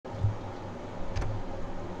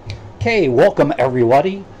Okay, welcome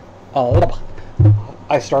everybody.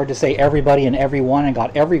 I started to say everybody and everyone and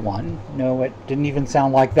got everyone. No, it didn't even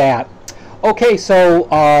sound like that. Okay, so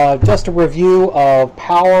just a review of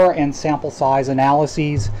power and sample size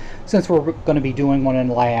analyses since we're going to be doing one in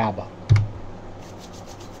lab.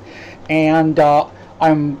 And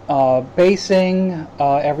I'm basing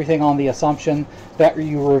everything on the assumption that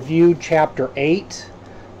you reviewed Chapter 8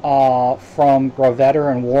 from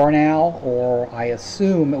Grovetter and Warnow, or I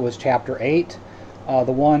assume it was Chapter 8,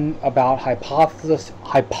 the one about hypothesis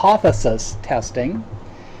testing,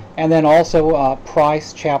 and then also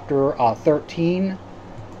Price Chapter 13,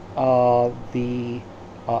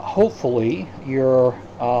 hopefully your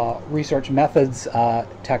research methods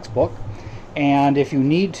textbook. And if you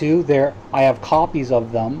need to, I have copies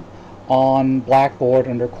of them on Blackboard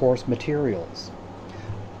under course materials.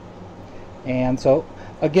 And so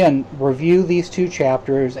again, review these two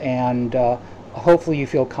chapters, and hopefully you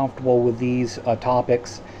feel comfortable with these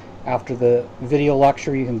topics. After the video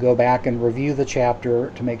lecture, you can go back and review the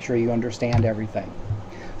chapter to make sure you understand everything.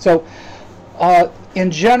 So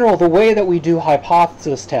in general, the way that we do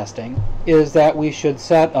hypothesis testing is that we should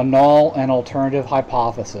set a null and alternative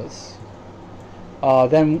hypothesis.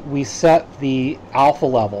 Then we set the alpha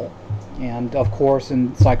level, and of course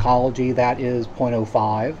in psychology that is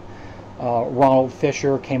 0.05. Ronald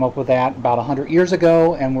Fisher came up with that about 100 years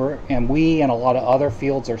ago, and we and a lot of other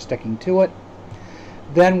fields are sticking to it.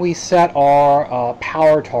 Then we set our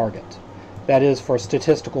power target, that is for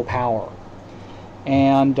statistical power.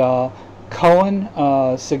 And Cohen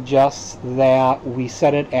suggests that we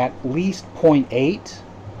set it at least 0.8.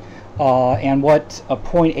 And what a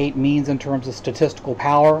 0.8 means in terms of statistical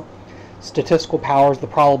power. Statistical power is the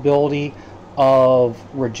probability of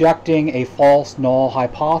rejecting a false null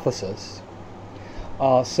hypothesis.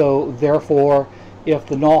 So therefore, if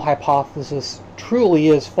the null hypothesis truly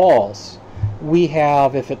is false, we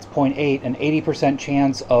have, if it's 0.8, an 80%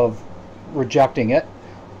 chance of rejecting it.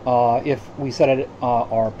 If we set it,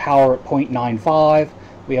 our power at 0.95,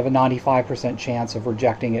 we have a 95% chance of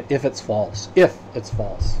rejecting it if it's false.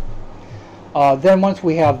 Then once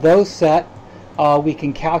we have those set, we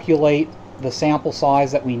can calculate the sample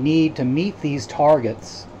size that we need to meet these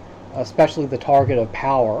targets, especially the target of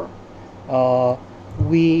power.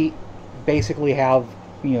 We basically have,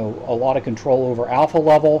 a lot of control over alpha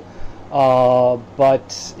level,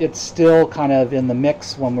 but it's still kind of in the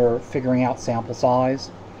mix when we're figuring out sample size.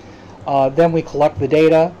 Then we collect the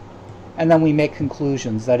data, and then we make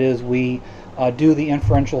conclusions. That is, we do the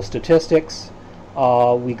inferential statistics.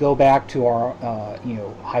 We go back to our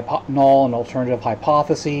null and alternative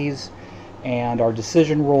hypotheses and our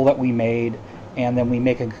decision rule that we made, and then we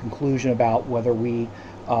make a conclusion about whether we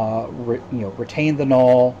retain the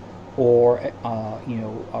null or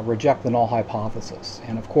reject the null hypothesis.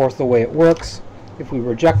 And of course, the way it works, if we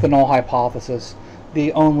reject the null hypothesis,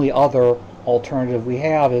 the only other alternative we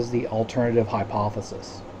have is the alternative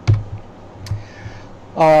hypothesis.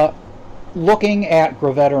 Looking at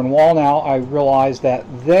Grovetter and Warnow, I realized that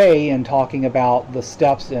they, in talking about the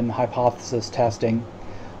steps in hypothesis testing,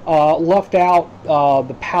 left out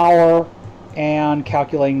the power and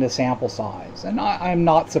calculating the sample size. And I'm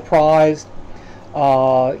not surprised.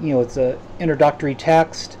 It's an introductory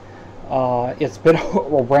text. It's been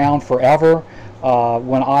around forever.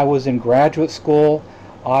 When I was in graduate school,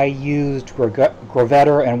 I used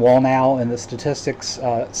Grovetter and Warnow in the statistics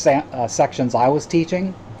sections I was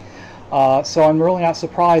teaching. So I'm really not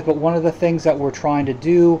surprised, but one of the things that we're trying to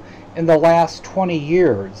do in the last 20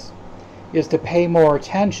 years is to pay more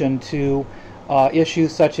attention to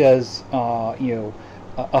issues such as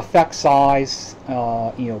effect size,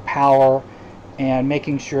 power, and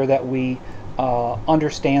making sure that we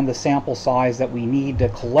understand the sample size that we need to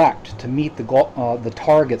collect to meet the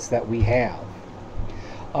targets that we have.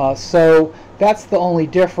 So that's the only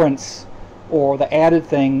difference, or the added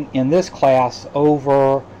thing in this class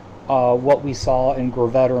over what we saw in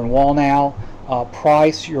Grovetter and Warnow.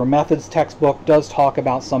 Price, your methods textbook, does talk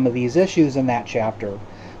about some of these issues in that chapter,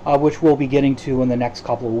 which we'll be getting to in the next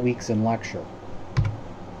couple of weeks in lecture.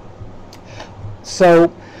 So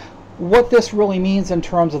what this really means in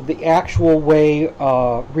terms of the actual way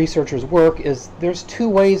researchers work is there's two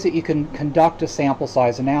ways that you can conduct a sample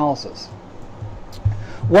size analysis.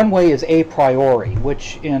 One way is a priori,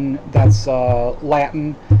 that's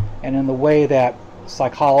Latin, and in the way that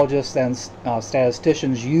psychologists and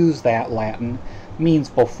statisticians use that Latin, means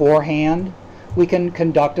beforehand. We can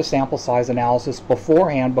conduct a sample size analysis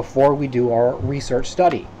beforehand before we do our research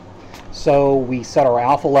study. So we set our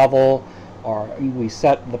alpha level, or we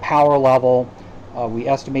set the power level, we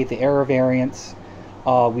estimate the error variance,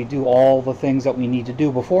 We do all the things that we need to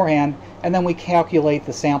do beforehand, and then we calculate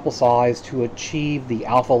the sample size to achieve the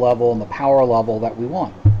alpha level and the power level that we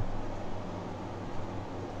want.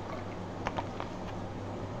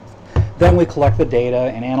 Then we collect the data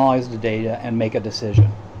and analyze the data and make a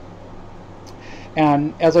decision.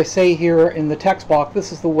 And as I say here in the text box,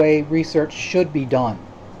 this is the way research should be done.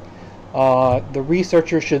 The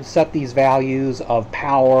researcher should set these values of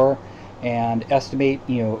power and estimate,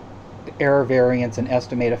 error variance and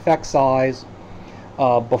estimate effect size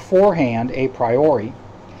beforehand, a priori,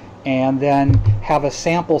 and then have a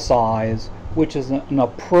sample size which is an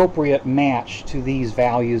appropriate match to these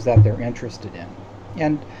values that they're interested in.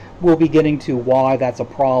 And we'll be getting to why that's a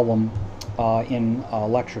problem in a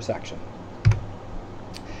lecture section.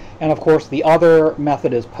 And of course the other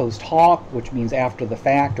method is post hoc, which means after the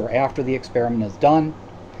fact or after the experiment is done.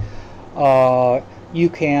 You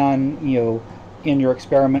can, in your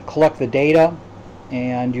experiment, collect the data,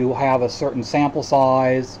 and you have a certain sample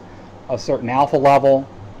size, a certain alpha level,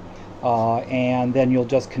 and then you'll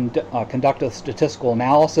just conduct a statistical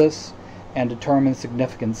analysis and determine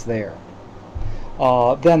significance there.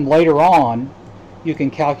 Then later on, you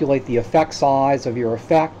can calculate the effect size of your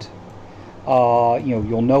effect.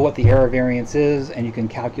 You'll know what the error variance is, and you can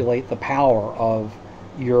calculate the power of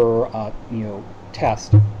your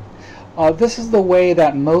test. This is the way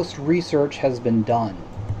that most research has been done.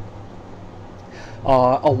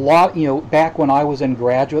 A lot, back when I was in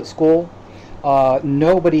graduate school,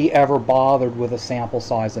 nobody ever bothered with a sample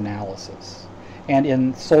size analysis. And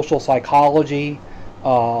in social psychology,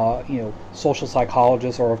 social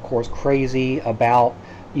psychologists are of course crazy about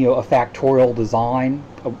a factorial design,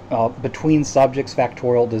 between subjects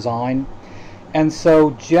factorial design. And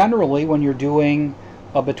so generally when you're doing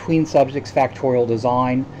a between subjects factorial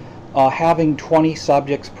design, having 20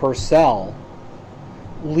 subjects per cell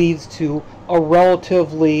leads to a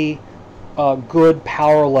relatively good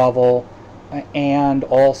power level and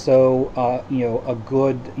also a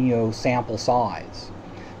good sample size.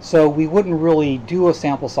 So we wouldn't really do a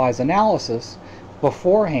sample size analysis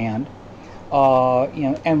beforehand,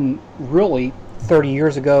 and really 30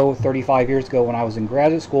 years ago, 35 years ago when I was in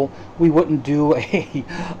graduate school, we wouldn't do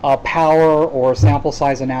a power or sample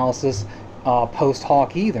size analysis post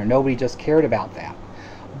hoc either. Nobody just cared about that.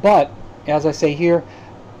 But as I say here,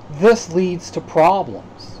 this leads to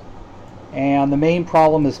problems. And the main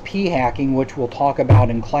problem is p-hacking, which we'll talk about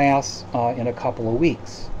in class in a couple of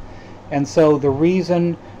weeks. And so the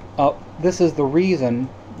reason, this is the reason,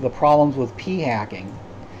 the problems with p-hacking,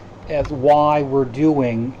 is why we're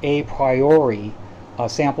doing a priori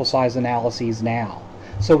sample size analyses now.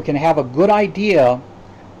 So we can have a good idea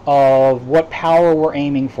of what power we're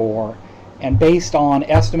aiming for, and based on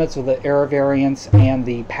estimates of the error variance and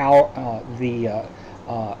the power,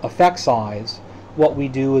 effect size, what we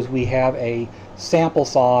do is we have a sample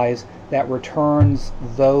size that returns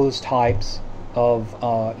those types of,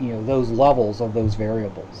 those levels of those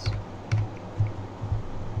variables.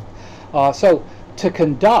 So to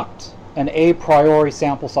conduct an a priori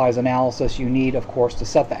sample size analysis, you need, of course, to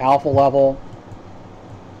set the alpha level,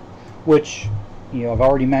 which I've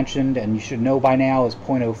already mentioned and you should know by now is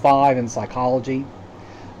 0.05 in psychology.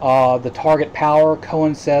 The target power,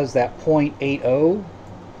 Cohen says that 0.80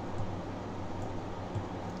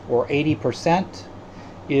 or 80%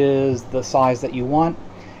 is the size that you want.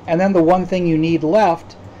 And then the one thing you need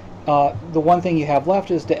left, the one thing you have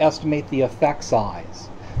left is to estimate the effect size.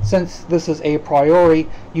 Since this is a priori,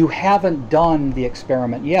 you haven't done the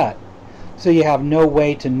experiment yet, so you have no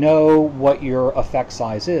way to know what your effect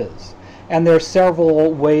size is. And there are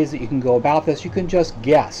several ways that you can go about this. You can just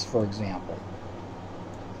guess, for example.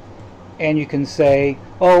 And you can say,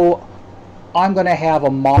 oh, I'm going to have a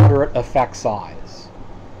moderate effect size.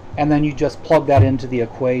 And then you just plug that into the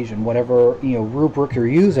equation, whatever rubric you're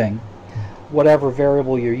using, whatever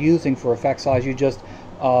variable you're using for effect size, you just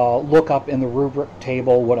look up in the rubric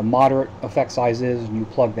table what a moderate effect size is and you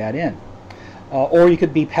plug that in. Or you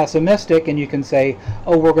could be pessimistic and you can say,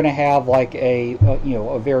 oh, we're going to have like a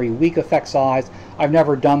very weak effect size. I've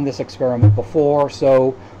never done this experiment before,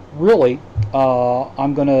 so really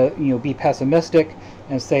I'm going to be pessimistic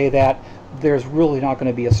and say that there's really not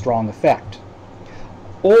going to be a strong effect.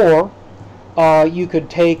 Or you could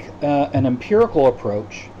take an empirical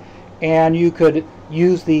approach and you could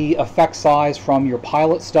use the effect size from your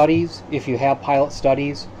pilot studies, if you have pilot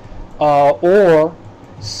studies, or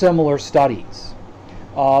similar studies.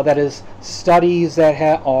 That is, studies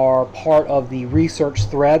that are part of the research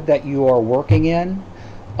thread that you are working in,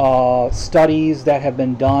 studies that have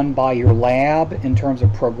been done by your lab in terms of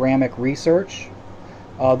programmatic research.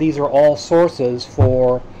 These are all sources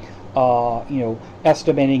for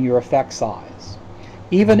estimating your effect size.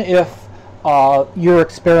 Even if your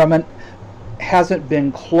experiment hasn't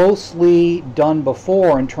been closely done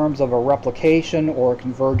before in terms of a replication or a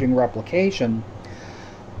converging replication,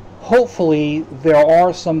 hopefully there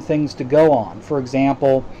are some things to go on. For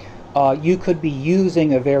example, you could be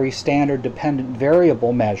using a very standard dependent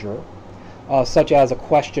variable measure, such as a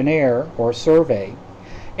questionnaire or a survey,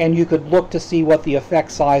 and you could look to see what the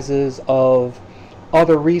effect sizes of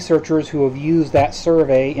other researchers who have used that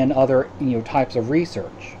survey in other types of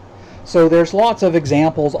research. So there's lots of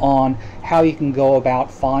examples on how you can go about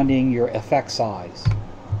finding your effect size.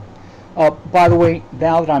 By the way,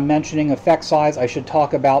 now that I'm mentioning effect size, I should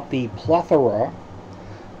talk about the plethora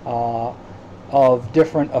of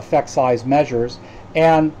different effect size measures,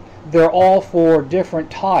 and they're all for different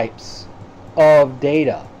types of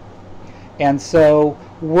data. And so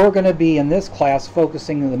we're going to be in this class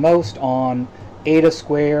focusing the most on eta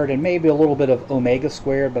squared and maybe a little bit of omega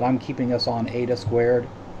squared, but I'm keeping us on eta squared.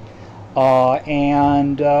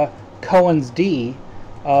 And Cohen's d,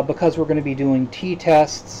 because we're going to be doing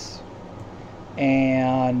t-tests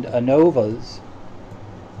and ANOVAs.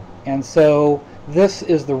 And so this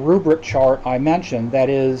is the rubric chart I mentioned, that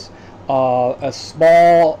is a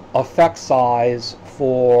small effect size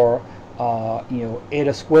for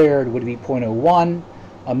eta squared would be 0.01,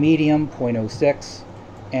 a medium 0.06,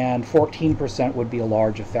 and 14% would be a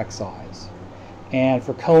large effect size. And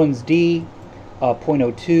for Cohen's d,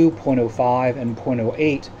 0.02, 0.05, and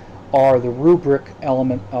 0.08 are the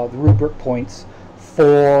rubric points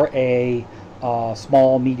for a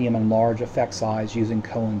small, medium, and large effect size using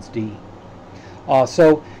Cohen's d.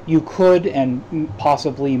 So you could and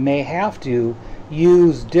possibly may have to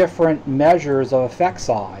use different measures of effect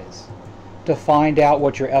size to find out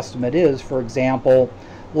what your estimate is. For example,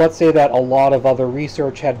 let's say that a lot of other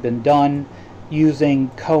research had been done using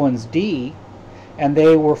Cohen's d, and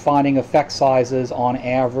they were finding effect sizes on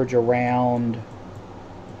average around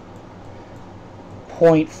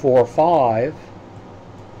 0.45.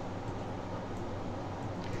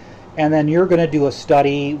 And then you're going to do a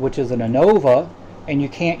study which is an ANOVA, and you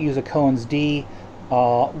can't use a Cohen's d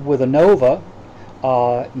with ANOVA,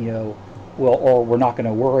 or we're not going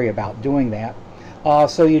to worry about doing that.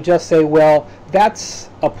 So you just say, well, that's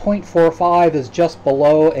a 0.45 is just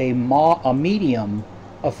below a medium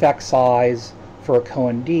effect size for a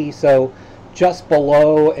Cohen d, so just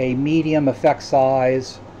below a medium effect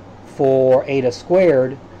size for eta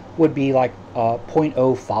squared would be like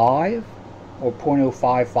 0.05 or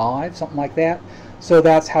 0.055, something like that. So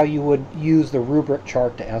that's how you would use the rubric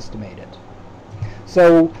chart to estimate it.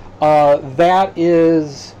 So that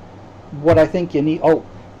is what I think you need. Oh,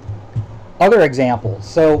 other examples.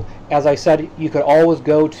 So as I said, you could always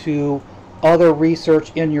go to other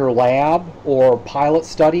research in your lab or pilot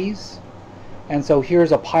studies. And so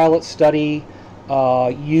here's a pilot study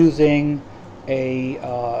using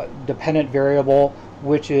a dependent variable,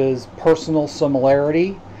 which is personal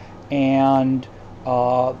similarity, and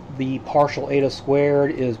the partial eta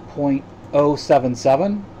squared is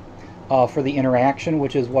 0.077 for the interaction,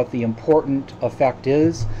 which is what the important effect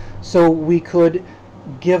is. So we could,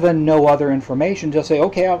 given no other information, just say,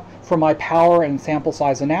 okay, for my power and sample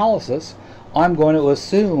size analysis, I'm going to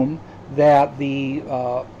assume that the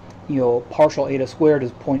partial eta squared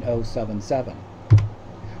is 0.077.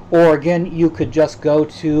 Or again, you could just go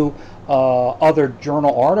to other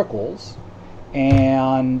journal articles,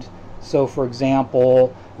 and so for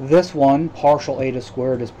example, this one, partial eta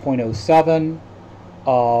squared, is 0.07,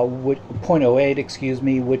 0.08, excuse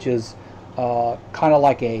me, which is kind of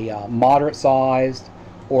like a moderate sized,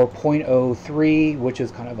 or 0.03, which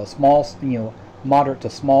is kind of a small, moderate to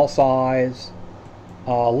small size,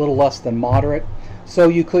 a little less than moderate. So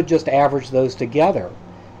you could just average those together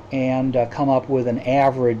and come up with an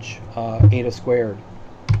average eta squared.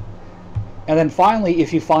 And then finally,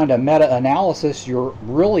 if you find a meta-analysis, you're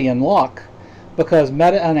really in luck, because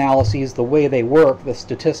meta-analyses, the way they work, the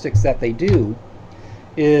statistics that they do,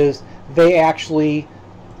 is they actually,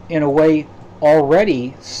 in a way,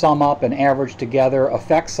 already sum up and average together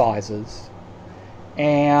effect sizes.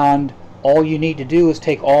 And all you need to do is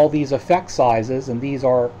take all these effect sizes, and these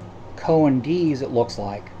are Cohen d's, it looks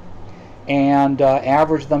like, and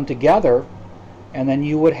average them together, and then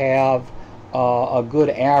you would have a good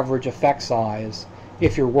average effect size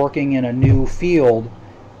if you're working in a new field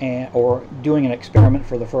or doing an experiment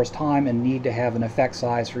for the first time and need to have an effect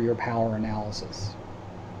size for your power analysis.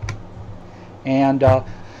 And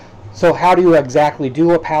so how do you exactly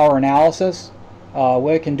do a power analysis?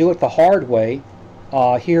 Well, you can do it the hard way.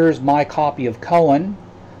 Here's my copy of Cohen,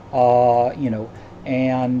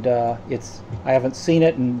 and I haven't seen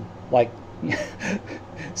it in like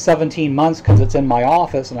 17 months because it's in my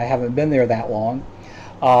office and I haven't been there that long.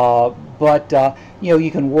 But you know,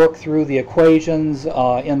 you can work through the equations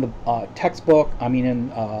in the textbook. I mean, in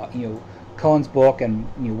you know, Cohen's book, and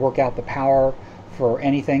you work out the power for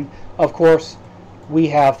anything. Of course, we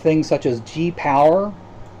have things such as G power,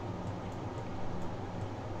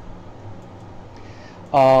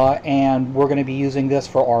 and we're going to be using this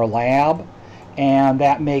for our lab, and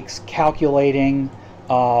that makes calculating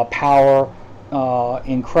power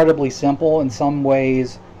incredibly simple. In some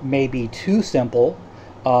ways, maybe too simple,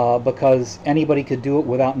 because anybody could do it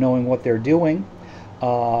without knowing what they're doing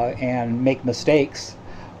and make mistakes.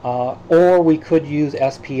 Or we could use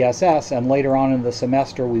SPSS, and later on in the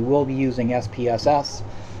semester we will be using SPSS,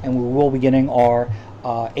 and we will be getting our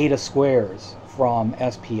eta squares from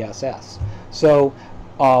SPSS. So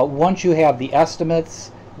once you have the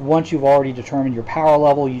estimates, once you've already determined your power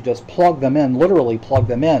level, you just plug them in, literally plug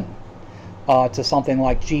them in to something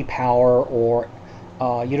like G power, or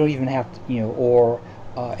you don't even have to, you know, or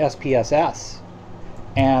SPSS,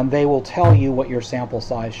 and they will tell you what your sample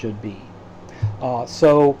size should be.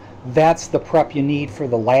 So that's the prep you need for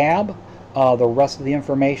the lab. The rest of the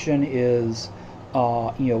information is you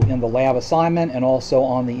know, in the lab assignment, and also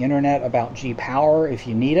on the internet about G power if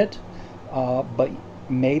you need it. But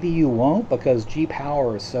maybe you won't, because G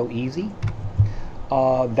power is so easy.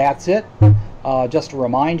 That's it. Just to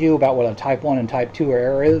remind you about what a type 1 and type 2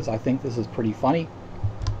 error is. I think this is pretty funny.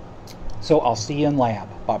 So I'll see you in lab.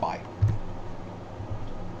 Bye-bye.